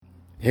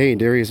Hey,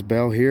 Darius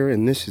Bell here,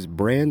 and this is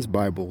Brands,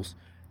 Bibles,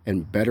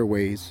 and Better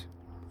Ways.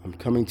 I'm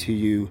coming to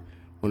you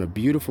on a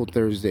beautiful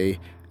Thursday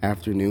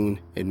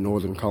afternoon in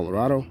northern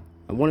Colorado.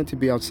 I wanted to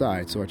be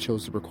outside, so I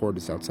chose to record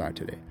this outside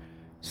today.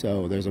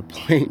 So there's a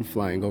plane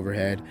flying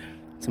overhead,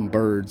 some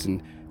birds,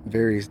 and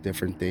various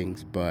different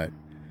things. But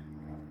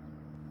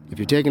if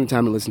you're taking the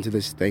time to listen to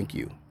this, thank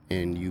you.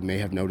 And you may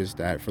have noticed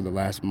that for the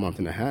last month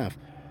and a half,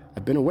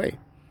 I've been away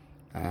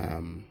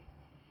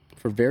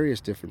for various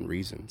different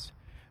reasons.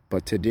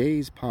 But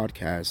today's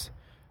podcast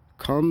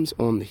comes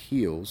on the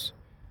heels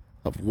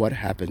of what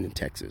happened in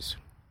Texas.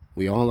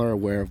 We all are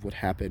aware of what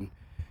happened.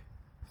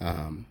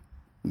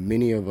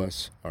 Many of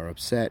us are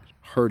upset,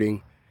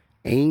 hurting,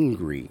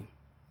 angry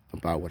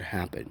about what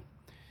happened.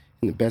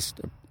 And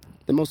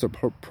the most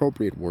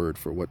appropriate word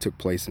for what took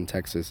place in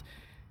Texas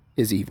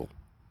is evil.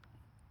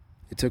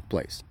 It took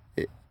place.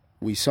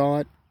 We saw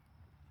it,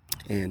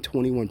 and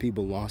 21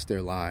 people lost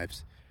their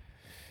lives.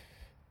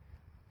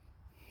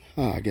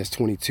 I guess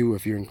 22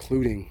 if you're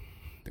including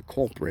the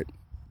culprit,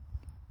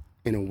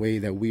 in a way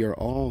that we are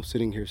all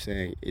sitting here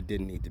saying it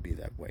didn't need to be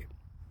that way.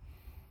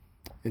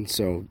 And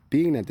so,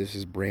 being that this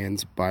is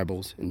Brands,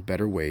 Bibles, and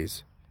Better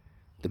Ways,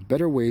 the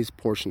Better Ways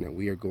portion that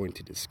we are going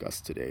to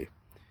discuss today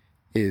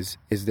is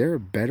there a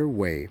better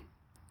way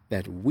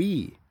that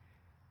we,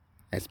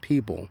 as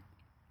people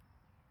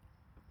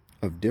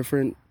of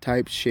different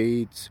types,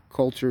 shades,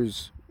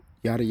 cultures,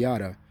 yada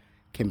yada,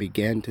 can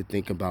begin to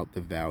think about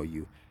the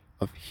value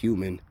of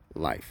human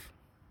life?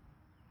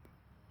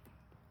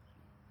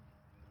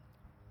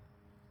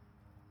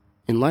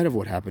 In light of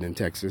what happened in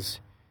Texas,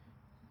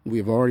 we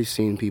have already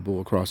seen people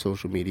across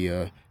social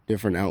media,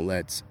 different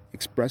outlets,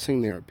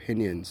 expressing their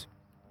opinions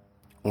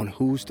on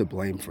who's to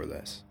blame for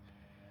this,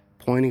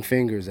 pointing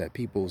fingers at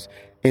people's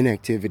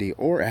inactivity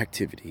or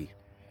activity,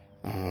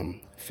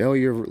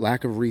 failure,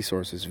 lack of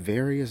resources,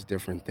 various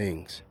different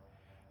things.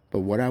 But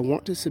what I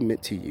want to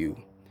submit to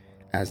you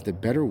as the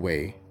better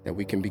way that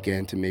we can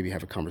begin to maybe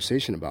have a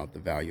conversation about the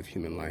value of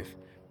human life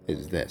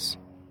is this.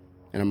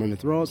 And I'm going to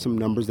throw out some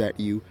numbers at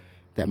you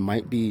that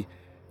might be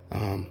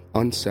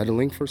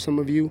unsettling for some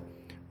of you,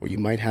 or you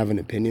might have an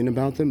opinion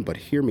about them, but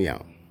hear me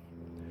out.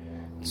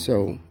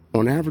 So,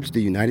 on average,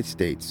 the United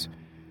States,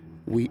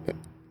 we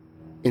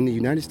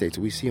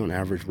see on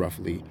average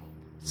roughly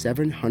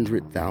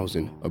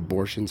 700,000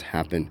 abortions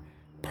happen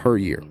per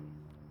year.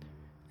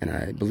 And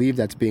I believe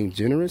that's being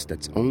generous.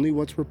 That's only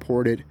what's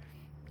reported,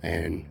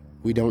 and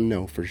we don't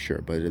know for sure,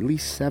 but at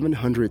least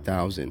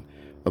 700,000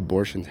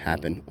 abortions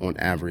happen on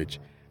average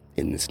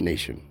in this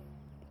nation.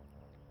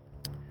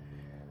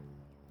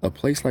 A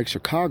place like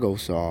Chicago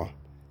saw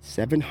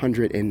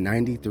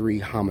 793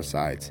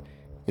 homicides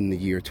in the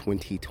year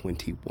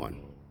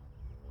 2021.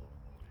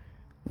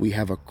 We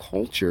have a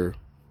culture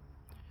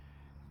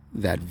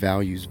that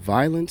values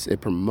violence.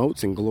 It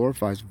promotes and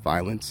glorifies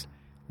violence,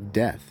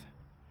 death,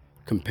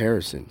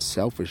 comparison,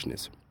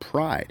 selfishness,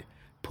 pride,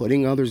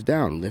 putting others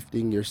down,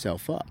 lifting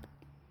yourself up.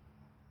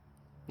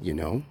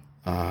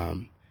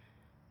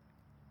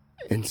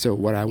 And so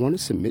what I want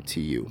to submit to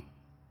you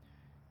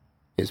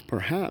is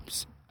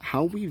perhaps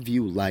how we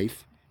view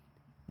life,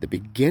 the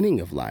beginning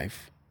of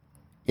life,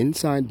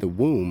 inside the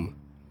womb,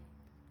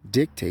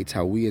 dictates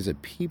how we as a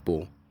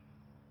people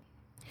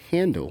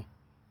handle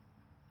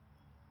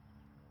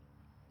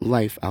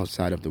life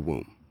outside of the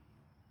womb.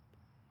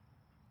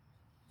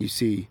 You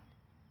see,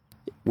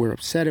 we're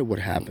upset at what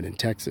happened in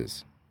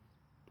Texas,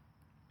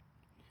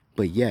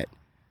 but yet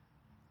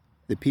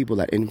the people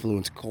that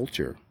influence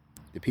culture,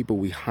 the people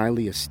we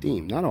highly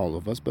esteem, not all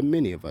of us, but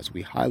many of us,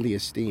 we highly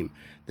esteem,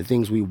 the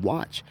things we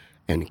watch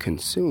and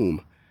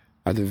consume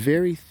are the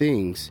very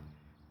things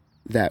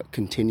that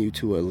continue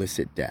to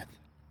elicit death.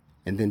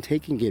 And then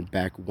taking it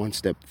back one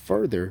step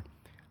further,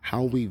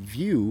 how we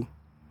view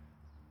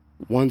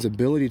one's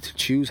ability to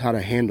choose how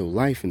to handle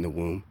life in the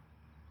womb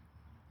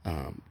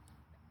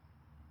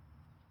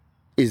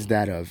is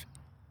that of,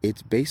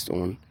 it's based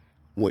on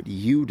what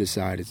you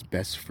decide is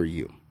best for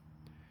you.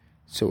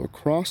 So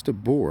across the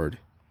board,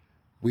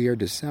 we are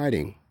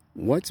deciding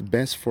what's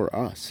best for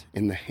us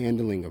in the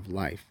handling of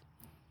life.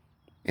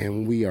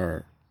 And we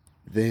are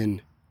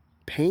then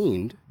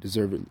pained,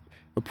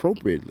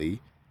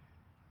 appropriately,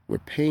 we're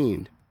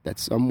pained that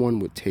someone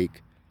would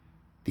take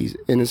these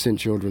innocent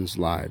children's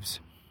lives,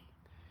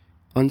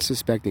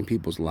 unsuspecting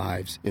people's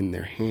lives in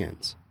their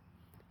hands.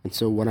 And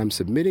so what I'm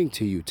submitting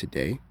to you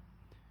today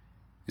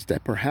is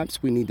that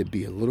perhaps we need to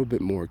be a little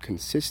bit more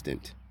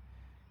consistent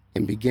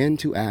and begin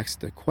to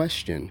ask the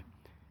question,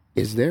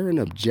 is there an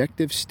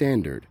objective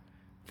standard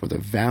for the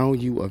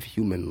value of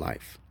human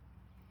life?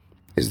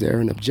 Is there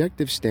an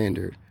objective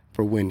standard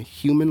for when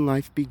human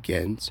life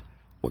begins,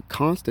 what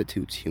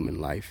constitutes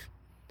human life,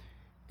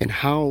 and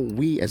how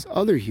we as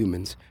other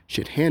humans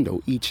should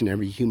handle each and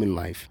every human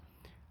life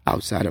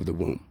outside of the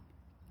womb?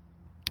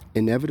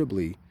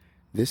 Inevitably,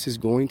 this is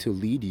going to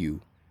lead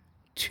you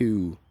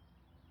to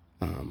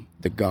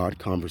the God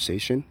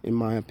conversation, in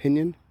my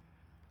opinion.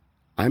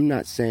 I'm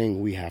not saying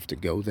we have to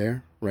go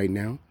there right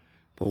now,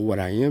 but what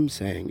I am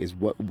saying is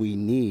what we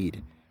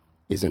need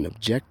is an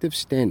objective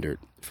standard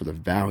for the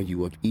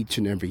value of each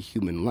and every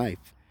human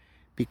life,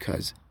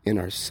 because in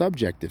our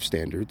subjective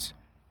standards,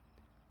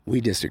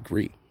 we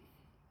disagree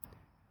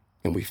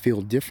and we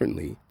feel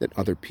differently than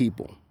other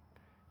people.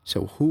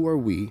 So who are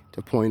we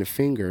to point a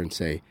finger and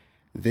say,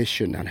 this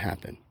should not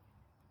happen?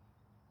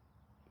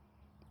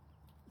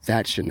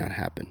 That should not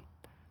happen.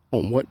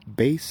 On what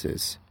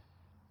basis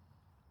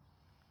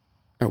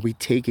are we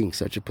taking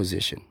such a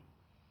position?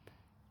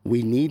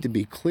 We need to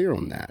be clear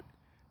on that.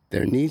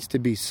 There needs to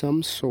be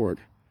some sort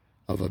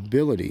of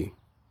ability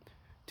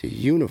to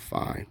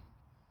unify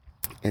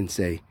and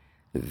say,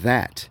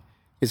 that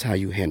is how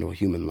you handle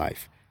human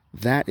life.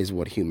 That is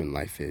what human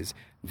life is.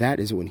 That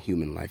is when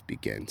human life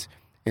begins.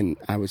 And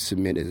I would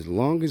submit, as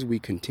long as we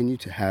continue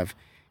to have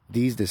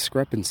these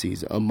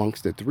discrepancies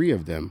amongst the three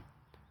of them,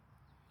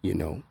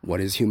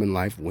 what is human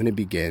life, when it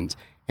begins,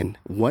 and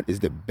what is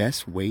the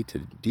best way to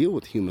deal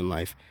with human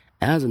life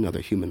as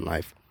another human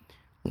life,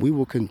 we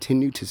will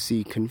continue to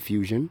see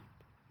confusion,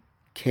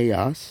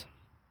 chaos,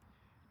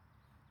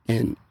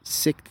 and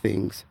sick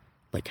things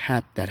like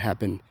that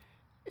happen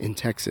in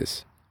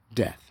Texas,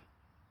 death.